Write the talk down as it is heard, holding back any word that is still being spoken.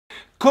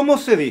¿Cómo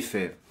se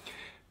dice?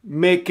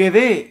 ¿Me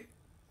quedé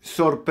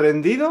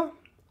sorprendido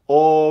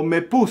o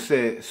me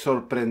puse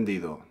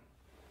sorprendido?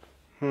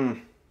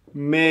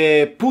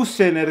 ¿Me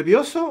puse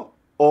nervioso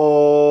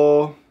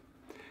o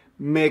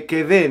me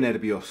quedé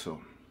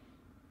nervioso?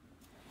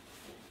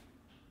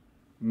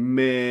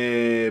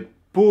 ¿Me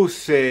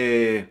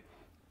puse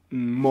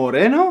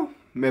moreno?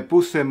 ¿Me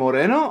puse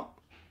moreno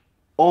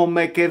o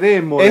me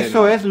quedé moreno?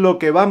 Eso es lo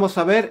que vamos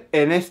a ver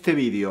en este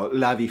vídeo.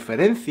 La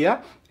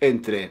diferencia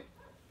entre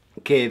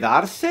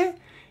quedarse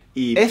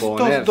y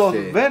ponerse. Estos dos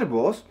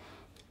verbos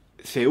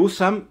se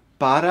usan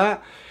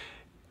para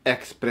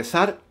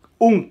expresar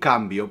un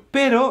cambio,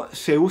 pero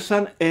se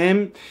usan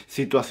en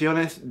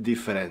situaciones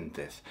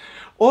diferentes.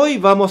 Hoy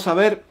vamos a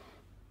ver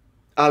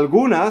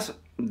algunas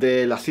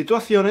de las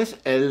situaciones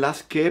en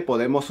las que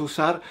podemos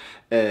usar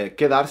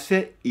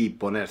quedarse y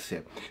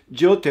ponerse.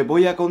 Yo te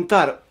voy a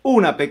contar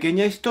una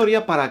pequeña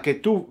historia para que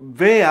tú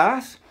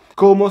veas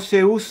cómo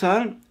se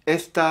usan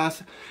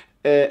estas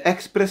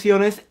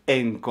expresiones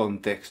en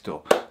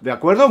contexto. ¿De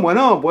acuerdo?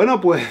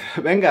 Bueno, pues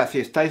venga, si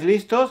estáis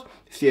listos,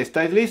 si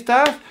estáis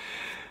listas,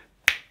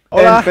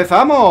 hola,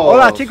 ¡empezamos!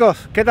 Hola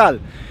chicos, ¿qué tal?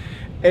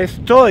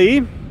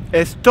 Estoy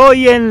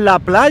en la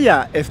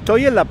playa,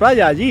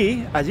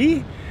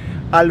 allí,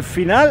 al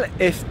final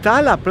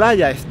está la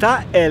playa,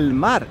 está el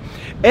mar.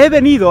 He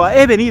venido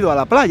a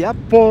la playa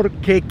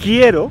porque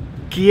quiero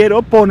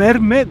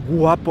ponerme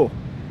guapo.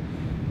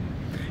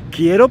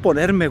 Quiero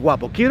ponerme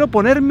guapo, quiero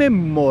ponerme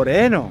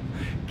moreno.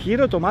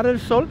 Quiero tomar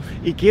el sol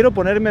y quiero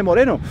ponerme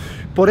moreno.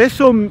 Por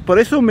eso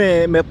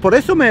me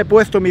he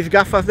puesto mis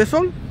gafas de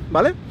sol,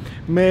 ¿vale?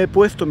 Me he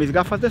puesto mis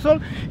gafas de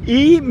sol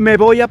y me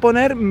voy a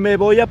poner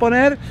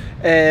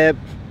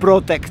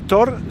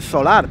protector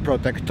solar,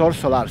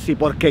 sí,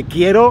 porque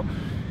quiero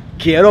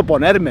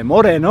ponerme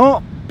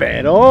moreno,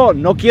 pero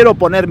no quiero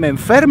ponerme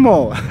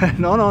enfermo.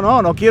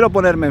 No quiero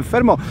ponerme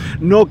enfermo.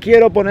 No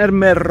quiero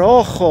ponerme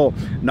rojo.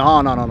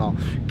 No.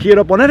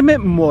 Quiero ponerme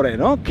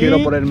moreno,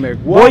 quiero ponerme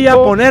guapo. Voy a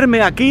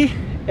ponerme aquí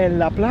en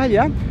la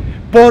playa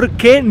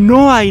porque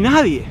no hay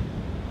nadie.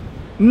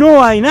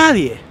 No hay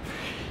nadie.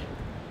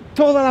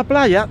 Toda la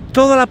playa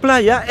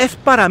es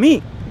para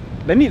mí.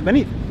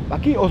 Venid.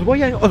 Aquí os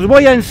voy a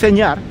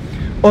enseñar.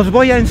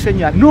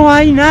 No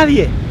hay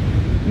nadie.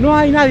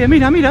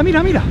 Mira.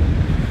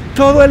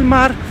 Todo el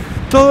mar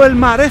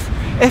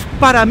es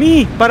para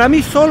mí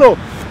solo.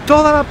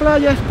 Toda la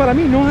playa es para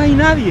mí, no hay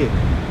nadie.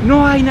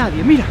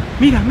 Mira.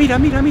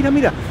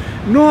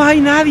 No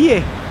hay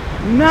nadie.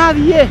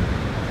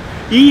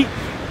 Y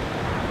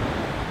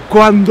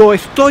cuando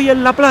estoy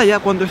en la playa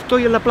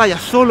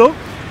solo,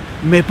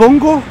 me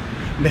pongo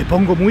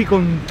muy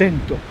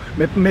contento.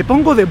 Me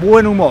pongo de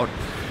buen humor.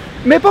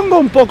 Me pongo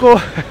un poco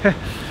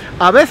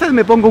a veces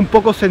me pongo un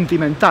poco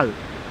sentimental.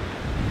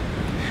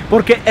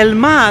 Porque el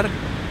mar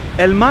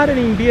en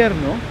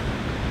invierno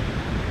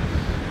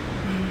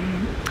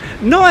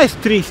no es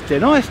triste,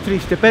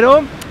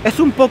 pero es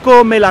un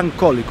poco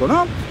melancólico,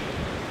 ¿no?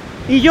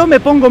 Y yo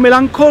me pongo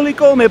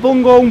melancólico, me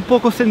pongo un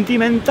poco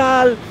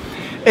sentimental,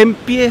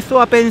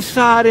 empiezo a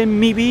pensar en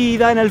mi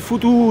vida, en el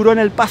futuro, en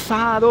el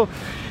pasado,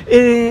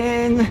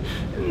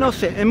 no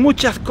sé, en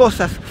muchas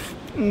cosas.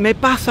 Me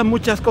pasan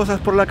muchas cosas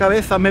por la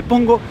cabeza, me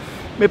pongo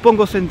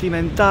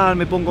sentimental,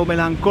 me pongo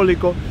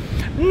melancólico.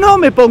 No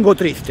me pongo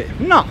triste,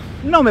 no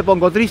me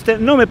pongo triste,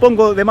 no me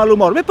pongo de mal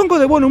humor, me pongo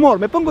de buen humor,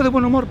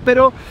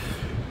 pero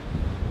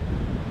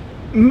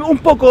un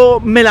poco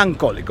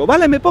melancólico,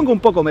 ¿vale? Me pongo un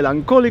poco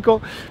melancólico,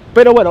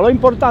 pero bueno, lo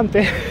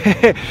importante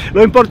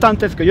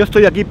es que yo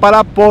estoy aquí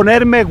para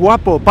ponerme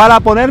guapo,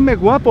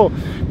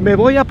 me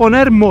voy a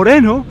poner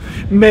moreno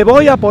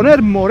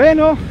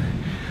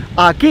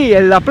aquí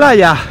en la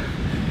playa,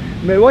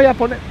 me voy a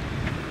poner...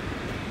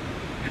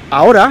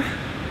 Ahora,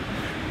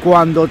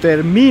 cuando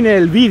termine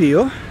el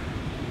vídeo,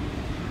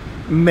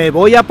 me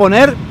voy a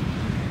poner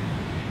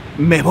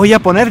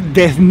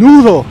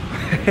desnudo.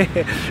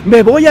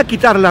 Me voy a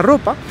quitar la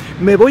ropa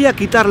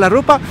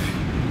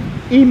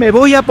y me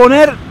voy a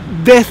poner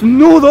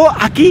desnudo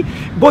aquí.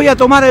 Voy a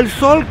tomar el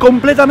sol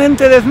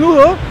completamente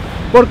desnudo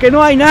porque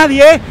no hay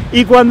nadie,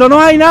 y cuando no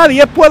hay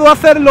nadie puedo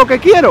hacer lo que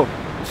quiero.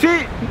 Sí,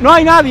 no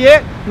hay nadie,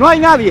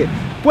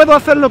 puedo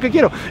hacer lo que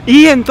quiero.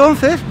 Y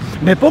entonces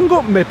me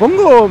pongo muy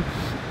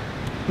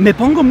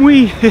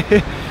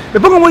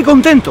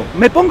contento,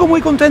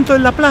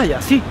 en la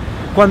playa, sí,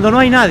 cuando no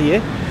hay nadie.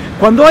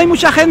 Cuando hay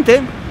mucha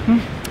gente,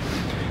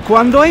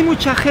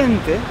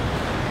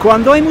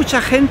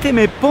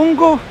 me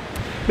pongo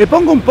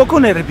un poco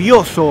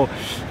nervioso.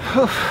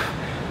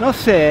 No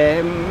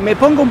sé, me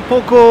pongo un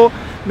poco,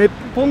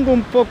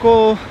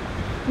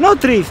 no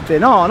triste,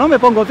 no me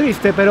pongo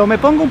triste, pero me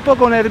pongo un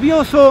poco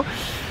nervioso,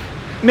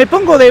 me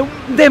pongo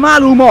de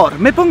mal humor,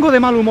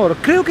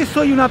 Creo que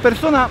soy una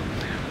persona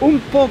un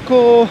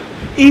poco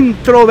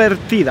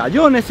introvertida.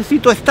 Yo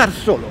necesito estar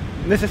solo,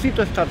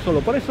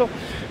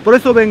 por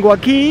eso vengo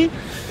aquí.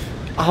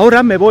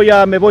 Ahora me voy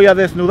a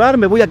desnudar,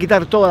 me voy a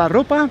quitar toda la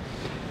ropa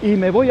y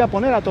me voy a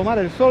poner a tomar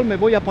el sol, me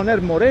voy a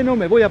poner moreno,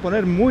 me voy a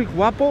poner muy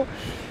guapo.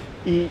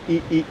 Y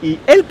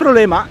el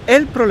problema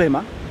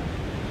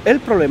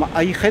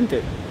hay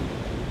gente.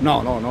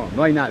 No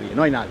hay nadie,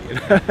 no hay nadie.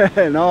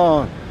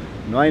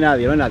 No hay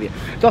nadie.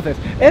 Entonces,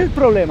 el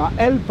problema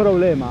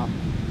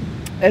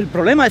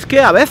es que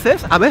a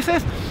veces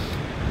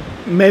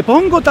me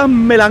pongo tan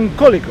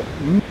melancólico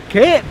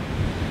que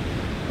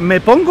me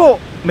pongo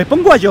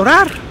a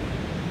llorar.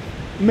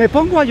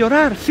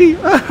 Sí.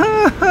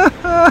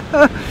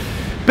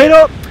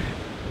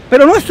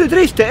 Pero no estoy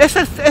triste, es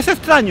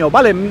extraño,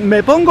 ¿vale?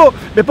 Me pongo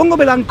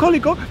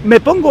melancólico, me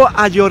pongo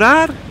a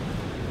llorar,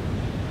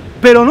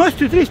 pero no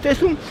estoy triste,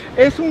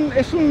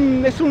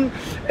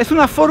 es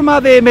una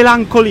forma de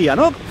melancolía,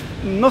 ¿no?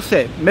 No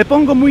sé, me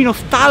pongo muy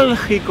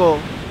nostálgico,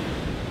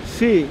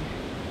 sí,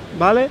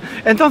 ¿vale?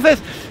 Entonces,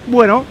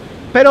 bueno,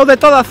 pero de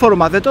todas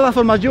formas,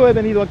 yo he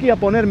venido aquí a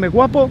ponerme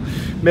guapo,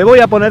 me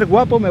voy a poner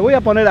guapo, me voy a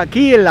poner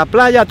aquí en la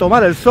playa a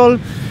tomar el sol,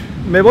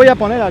 me voy a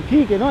poner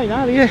aquí que no hay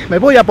nadie, me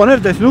voy a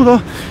poner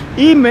desnudo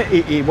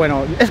y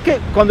bueno, es que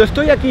cuando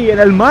estoy aquí en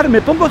el mar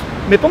me pongo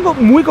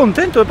muy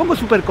contento, me pongo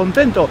súper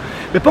contento,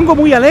 me pongo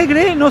muy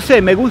alegre, no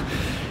sé, me gusta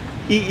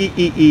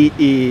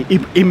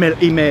y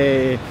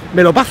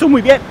me lo paso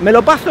muy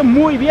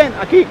bien,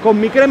 aquí con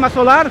mi crema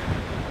solar,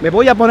 me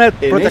voy a poner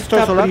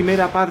protector solar. En esta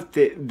primera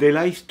parte de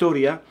la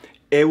historia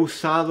he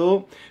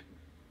usado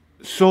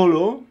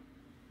solo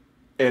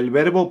el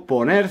verbo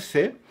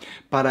ponerse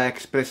para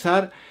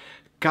expresar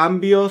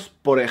cambios,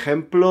 por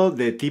ejemplo,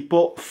 de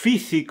tipo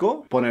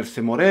físico,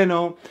 ponerse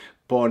moreno,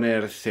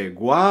 ponerse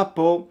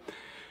guapo,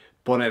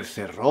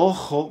 ponerse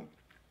rojo.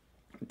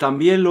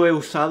 También lo he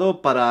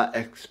usado para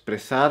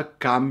expresar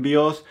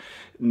cambios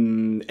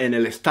en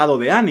el estado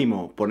de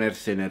ánimo,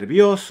 ponerse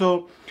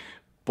nervioso,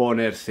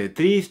 ponerse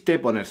triste,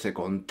 ponerse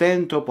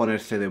contento,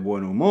 ponerse de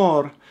buen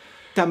humor.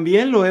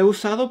 También lo he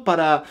usado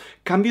para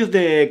cambios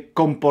de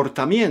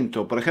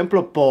comportamiento, por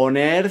ejemplo,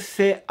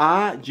 ponerse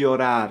a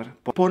llorar.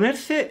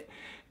 Ponerse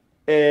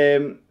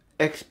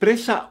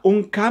expresa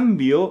un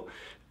cambio,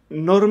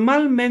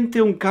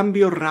 normalmente un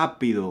cambio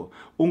rápido,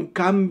 un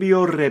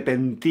cambio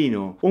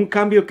repentino, un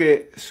cambio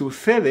que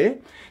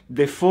sucede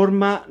de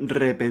forma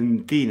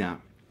repentina.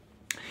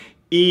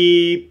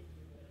 Y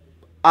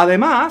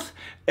además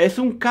es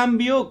un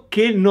cambio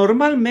que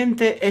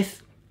normalmente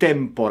es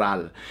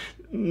temporal.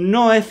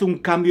 No es un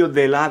cambio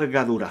de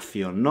larga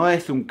duración, no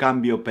es un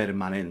cambio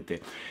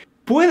permanente.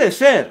 Puede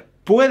ser,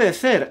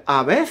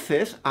 a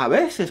veces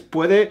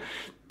puede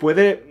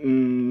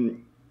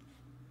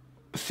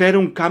ser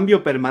un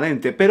cambio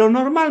permanente, pero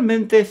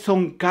normalmente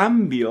son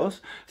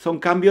cambios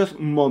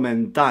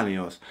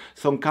momentáneos,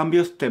 son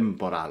cambios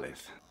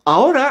temporales.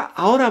 Ahora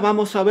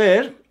vamos a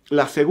ver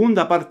la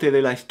segunda parte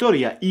de la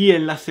historia, y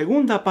en la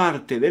segunda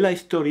parte de la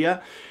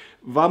historia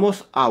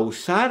vamos a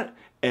usar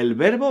el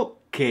verbo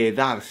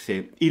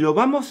quedarse, y lo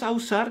vamos a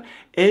usar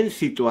en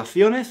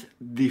situaciones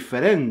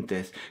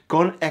diferentes,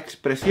 con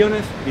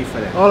expresiones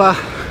diferentes. Hola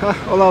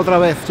otra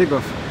vez,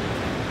 chicos.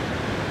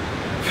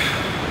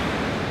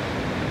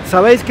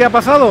 ¿Sabéis qué ha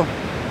pasado?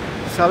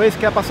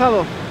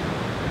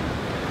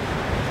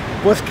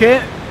 Pues que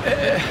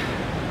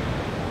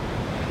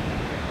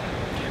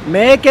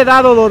me he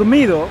quedado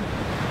dormido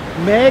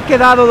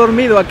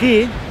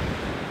aquí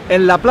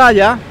en la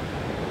playa.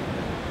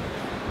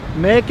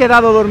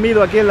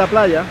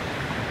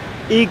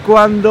 Y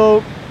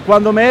cuando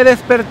me he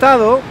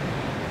despertado,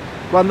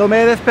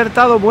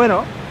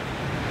 bueno,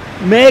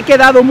 me he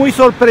quedado muy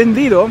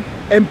sorprendido.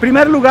 En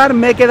primer lugar,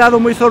 me he quedado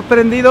muy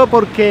sorprendido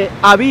porque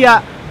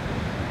había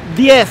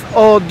 10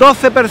 o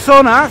 12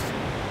 personas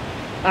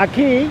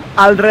aquí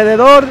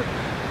alrededor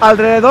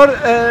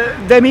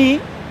de mí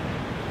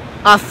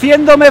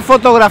haciéndome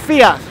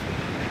fotografías.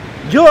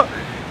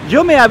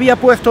 Yo me había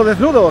puesto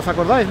desnudo, ¿os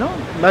acordáis, no?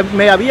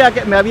 Me había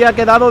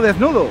quedado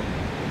desnudo,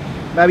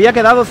 me había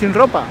quedado sin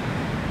ropa.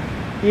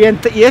 Y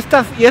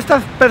estas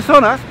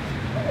personas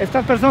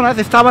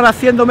estaban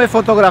haciéndome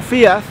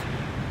fotografías,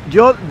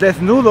 yo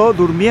desnudo,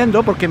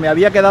 durmiendo, porque me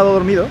había quedado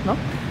dormido, ¿no?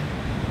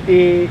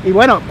 Y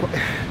bueno,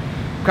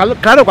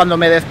 claro, cuando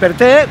me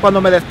desperté,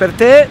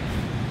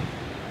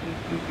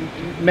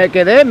 me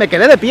quedé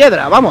de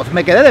piedra, vamos,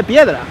 me quedé de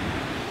piedra.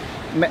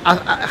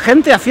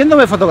 Gente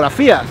haciéndome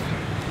fotografías.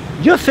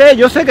 Yo sé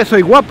que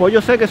soy guapo,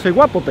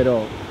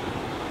 pero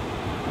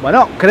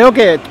bueno, creo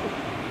que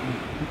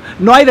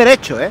no hay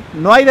derecho,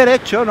 no hay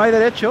derecho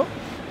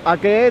a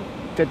que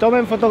te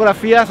tomen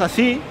fotografías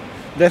así,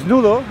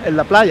 desnudo, en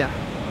la playa.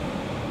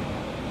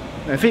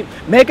 En fin,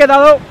 me he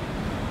quedado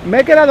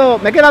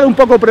un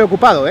poco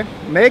preocupado,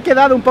 me he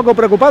quedado un poco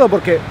preocupado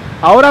porque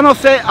ahora no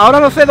sé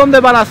dónde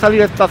van a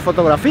salir estas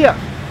fotografías.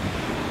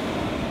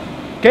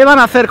 ¿Qué van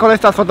a hacer con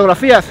estas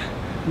fotografías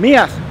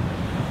mías?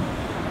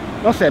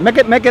 No sé, me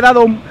he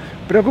quedado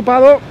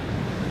preocupado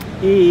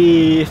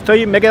y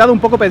me he quedado un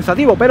poco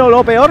pensativo, pero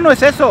lo peor no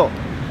es eso.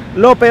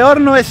 Lo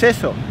peor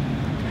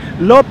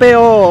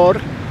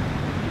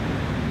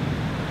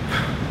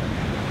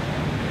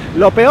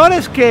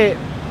es que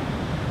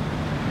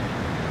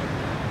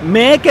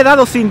me he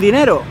quedado sin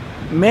dinero.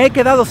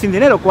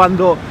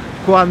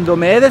 Cuando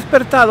me he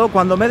despertado,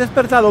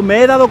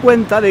 me he dado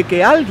cuenta de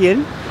que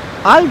alguien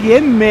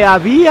me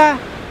había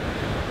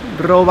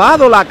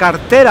robado la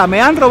cartera,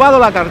 me han robado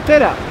la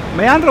cartera.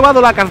 Me han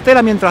robado la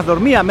cartera mientras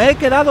dormía, me he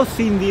quedado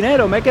sin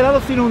dinero, me he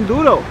quedado sin un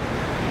duro.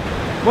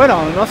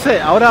 Bueno, no sé,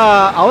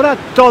 ahora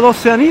todos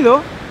se han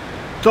ido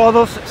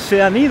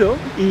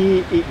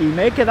y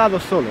me he quedado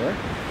solo, ¿eh?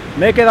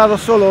 Me he quedado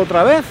solo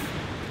otra vez,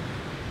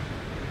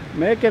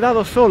 me he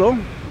quedado solo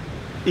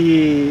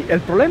y el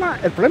problema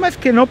es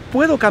que no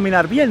puedo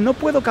caminar bien,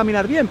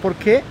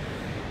 porque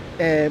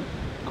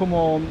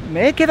como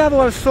me he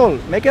quedado al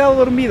sol, me he quedado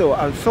dormido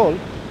al sol,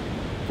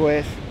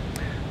 pues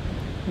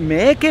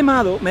me he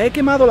quemado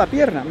la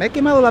pierna, me he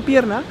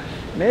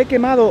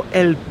quemado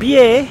el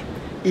pie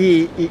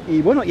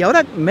y bueno, y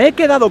ahora me he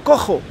quedado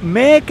cojo,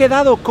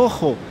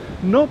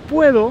 no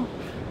puedo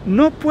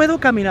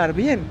caminar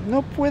bien,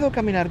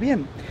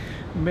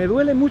 me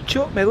duele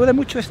mucho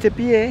este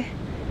pie,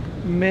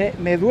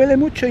 me duele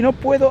mucho y no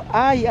puedo,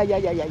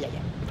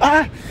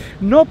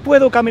 no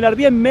puedo caminar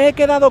bien, me he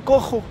quedado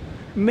cojo.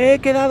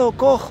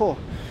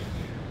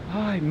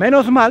 Ay,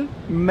 menos mal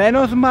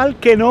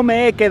que no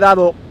me he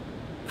quedado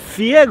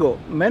ciego,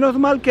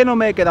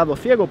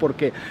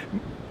 porque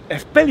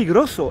es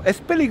peligroso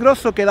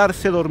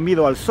quedarse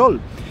dormido al sol.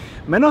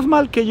 Menos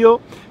mal que yo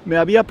me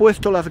había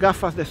puesto las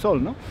gafas de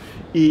sol, ¿no?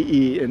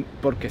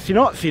 Porque si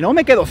no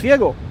me quedo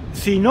ciego,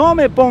 si no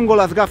me pongo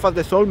las gafas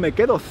de sol me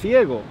quedo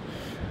ciego.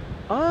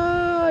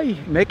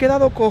 Ay, me he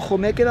quedado cojo,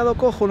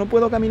 no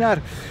puedo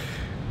caminar.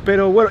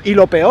 Pero bueno, y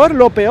lo peor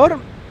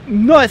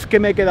no es que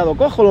me he quedado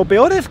cojo, lo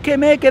peor es que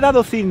me he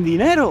quedado sin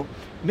dinero.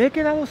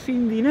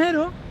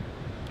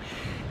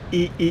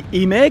 Y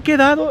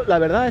la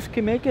verdad es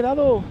que me he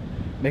quedado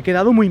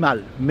muy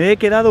mal. Me he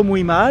quedado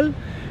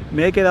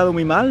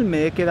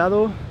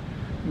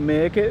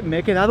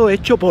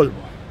hecho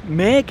polvo.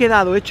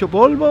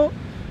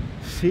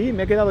 Sí,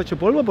 me he quedado hecho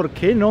polvo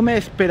porque no me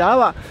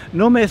esperaba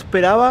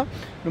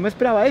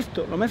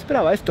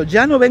esto.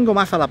 Ya no vengo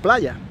más a la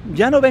playa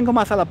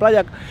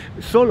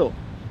solo.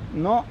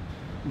 No,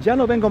 ya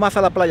no vengo más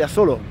a la playa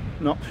solo.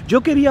 No,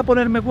 yo quería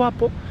ponerme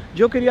guapo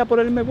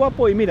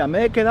y mira,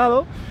 me he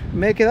quedado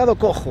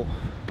cojo.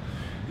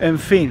 En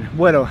fin,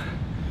 bueno,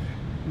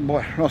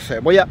 no sé,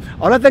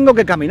 ahora tengo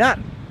que caminar.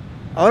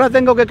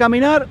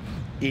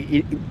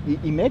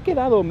 Y me he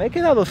quedado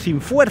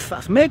sin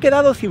fuerzas,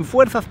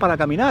 para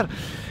caminar.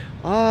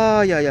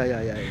 Ay.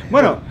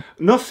 Bueno,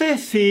 no sé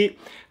si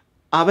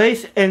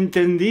habéis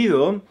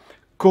entendido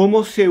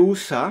cómo se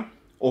usa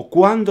o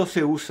cuándo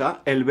se usa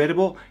el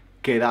verbo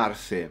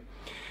quedarse.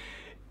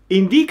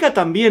 Indica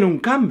también un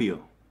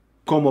cambio,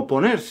 como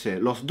ponerse.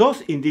 Los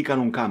dos indican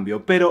un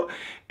cambio, pero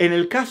en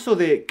el caso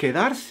de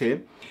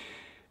quedarse,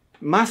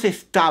 más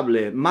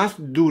estable, más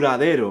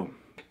duradero.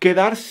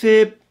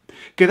 Quedarse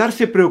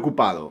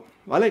preocupado,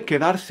 ¿vale?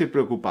 Quedarse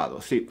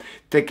preocupado, sí.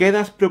 Te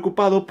quedas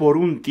preocupado por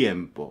un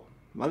tiempo,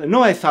 ¿vale?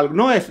 No es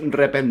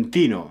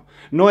repentino,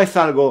 no es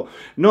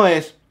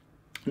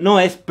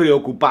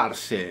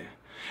preocuparse.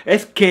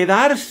 Es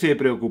quedarse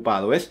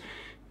preocupado,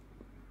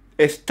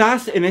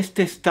 estás en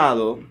este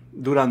estado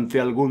durante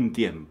algún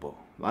tiempo,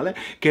 ¿vale?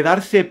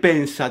 Quedarse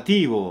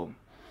pensativo,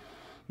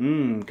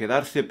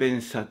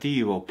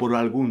 por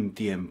algún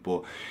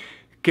tiempo.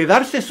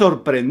 Quedarse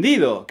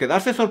sorprendido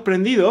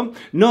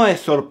no es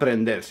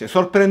sorprenderse.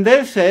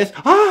 Sorprenderse es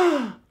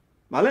 ¡ah!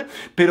 ¿Vale?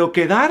 Pero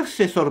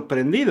quedarse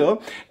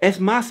sorprendido es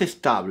más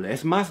estable,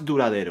 es más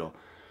duradero.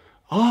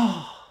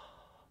 ¡Oh!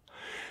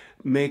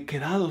 Me he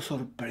quedado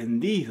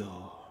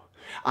sorprendido.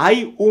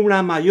 Hay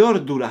una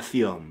mayor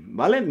duración,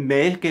 ¿vale?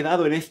 Me he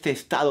quedado en este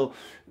estado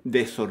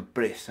de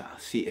sorpresa.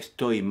 Sí,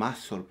 estoy más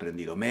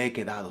sorprendido. Me he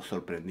quedado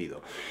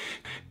sorprendido.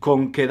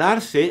 Con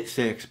quedarse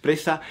se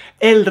expresa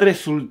el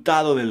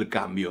resultado del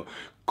cambio.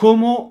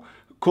 Cómo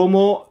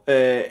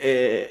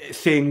se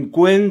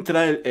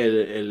encuentra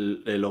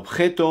el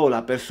objeto o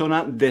la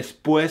persona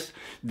después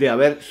de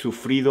haber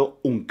sufrido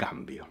un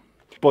cambio.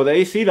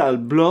 Podéis ir al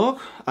blog,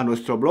 a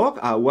nuestro blog,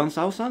 a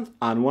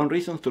 1001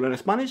 Reasons to Learn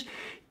Spanish,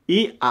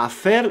 y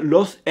hacer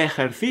los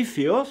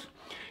ejercicios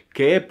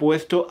que he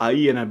puesto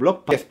ahí en el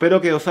blog. Espero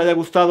que os haya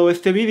gustado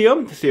este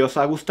vídeo. Si os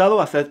ha gustado,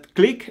 haced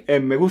clic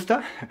en me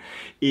gusta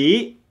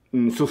y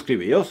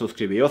suscribíos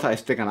a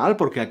este canal,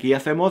 porque aquí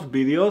hacemos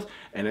vídeos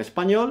en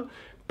español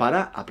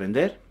para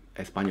aprender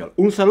español.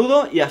 Un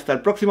saludo y hasta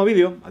el próximo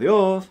vídeo.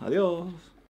 Adiós, adiós.